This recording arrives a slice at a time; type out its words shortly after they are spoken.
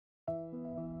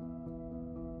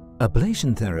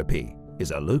Ablation therapy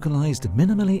is a localized,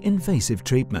 minimally invasive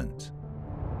treatment.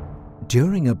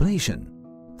 During ablation,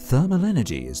 thermal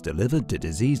energy is delivered to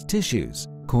diseased tissues,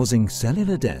 causing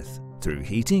cellular death through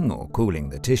heating or cooling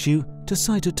the tissue to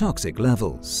cytotoxic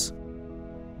levels.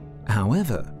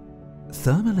 However,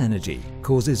 thermal energy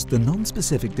causes the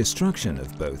non-specific destruction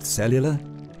of both cellular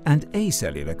and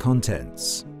acellular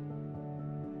contents,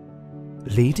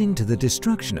 leading to the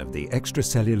destruction of the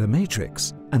extracellular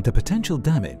matrix and the potential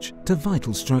damage to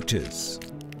vital structures.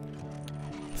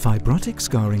 Fibrotic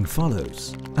scarring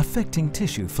follows, affecting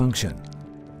tissue function.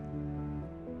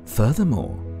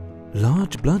 Furthermore,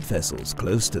 large blood vessels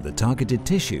close to the targeted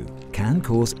tissue can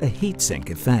cause a heat sink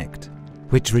effect,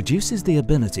 which reduces the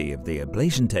ability of the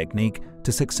ablation technique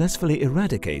to successfully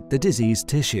eradicate the diseased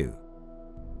tissue.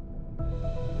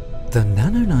 The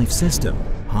NanoKnife system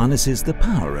harnesses the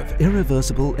power of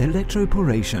irreversible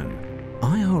electroporation,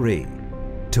 IRE,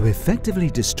 to effectively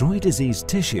destroy diseased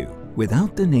tissue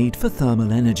without the need for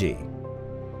thermal energy.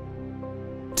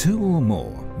 2 or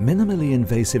more minimally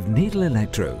invasive needle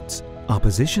electrodes are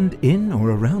positioned in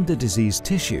or around the diseased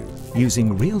tissue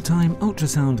using real-time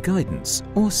ultrasound guidance,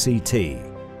 or CT.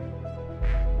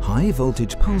 High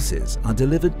voltage pulses are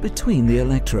delivered between the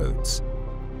electrodes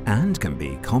and can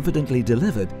be confidently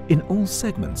delivered in all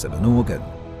segments of an organ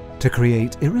to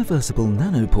create irreversible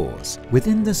nanopores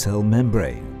within the cell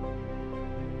membrane.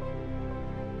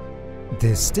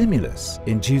 This stimulus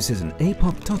induces an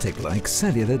apoptotic-like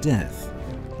cellular death,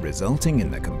 resulting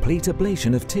in the complete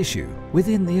ablation of tissue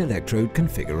within the electrode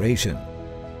configuration.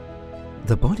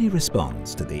 The body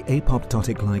responds to the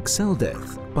apoptotic-like cell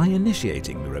death by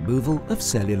initiating the removal of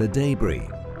cellular debris.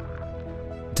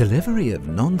 Delivery of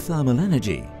non-thermal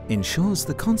energy ensures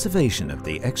the conservation of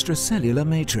the extracellular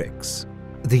matrix.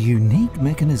 The unique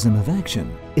mechanism of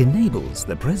action enables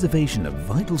the preservation of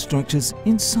vital structures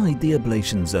inside the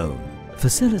ablation zone,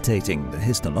 facilitating the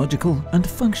histological and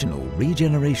functional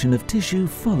regeneration of tissue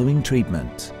following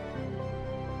treatment.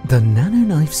 The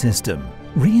NanoKnife system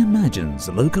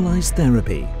reimagines localized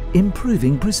therapy,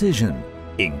 improving precision,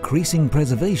 increasing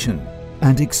preservation,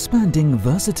 and expanding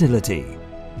versatility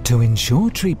to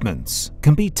ensure treatments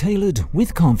can be tailored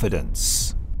with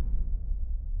confidence.